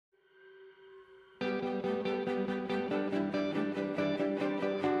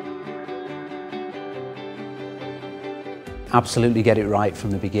Absolutely get it right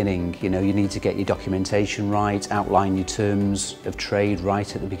from the beginning. You know, you need to get your documentation right, outline your terms of trade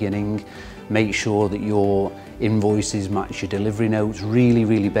right at the beginning, make sure that your invoices match your delivery notes,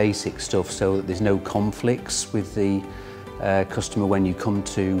 really basic stuff so that there's no conflicts with the customer when you come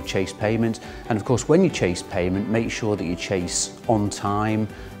to chase payment. And of course, when you chase payment, make sure that you chase on time,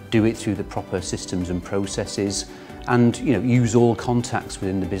 do it through the proper systems and processes, and use all contacts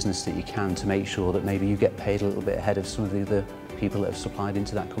within the business that you can to make sure that maybe you get paid a little bit ahead of some of the other people that have supplied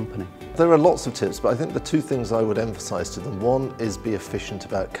into that company. There are lots of tips, but I think the two things I would emphasise to them, one is be efficient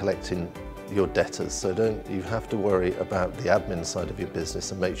about collecting your debtors. So you have to worry about the admin side of your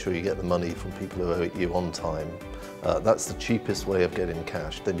business and make sure you get the money from people who owe you on time. That's the cheapest way of getting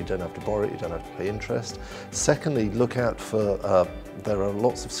cash. Then you don't have to borrow it, you don't have to pay interest. Secondly, look out for, there are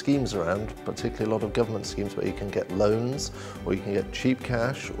lots of schemes around, particularly a lot of government schemes where you can get loans, or you can get cheap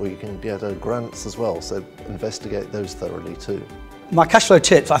cash, or you can get grants as well. So investigate those thoroughly too. My cash flow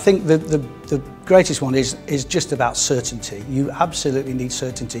tips, I think the greatest one is just about certainty. You absolutely need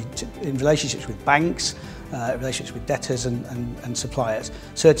certainty in relationships with banks, relationships with debtors and suppliers.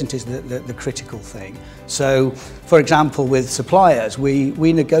 Certainty is the critical thing. So, for example, with suppliers,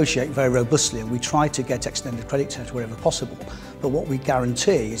 we negotiate very robustly and we try to get extended credit terms wherever possible. But what we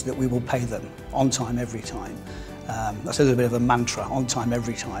guarantee is that we will pay them on time every time. That's a little bit of a mantra. On time,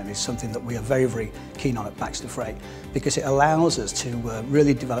 every time is something that we are very keen on at Baxter Freight, because it allows us to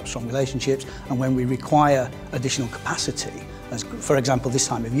really develop strong relationships, and when we require additional capacity, as for example this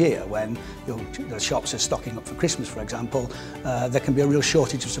time of year when the shops are stocking up for Christmas, for example, there can be a real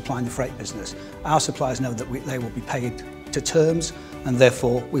shortage of supply in the freight business. Our suppliers know that they will be paid to terms, and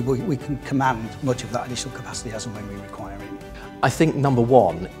therefore we can command much of that additional capacity as and when we require it. I think number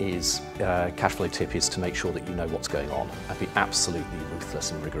one is, cash flow tip is to make sure that you know what's going on and be absolutely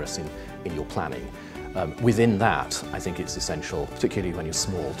ruthless and rigorous in your planning. Within that, I think it's essential, particularly when you're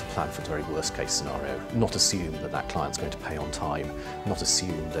small, to plan for the very worst case scenario. Not assume that that client's going to pay on time, not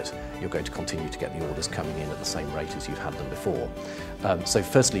assume that you're going to continue to get the orders coming in at the same rate as you've had them before. So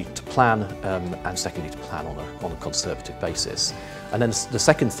firstly, to plan, and secondly, to plan on a conservative basis. And then the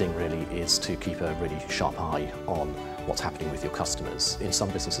second thing really is to keep a really sharp eye on what's happening with your customers. In some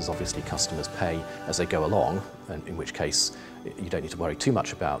businesses, obviously, customers pay as they go along, and in which case you don't need to worry too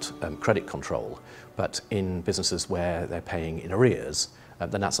much about credit control. But in businesses where they're paying in arrears,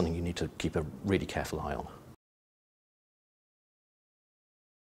 then that's something you need to keep a really careful eye on.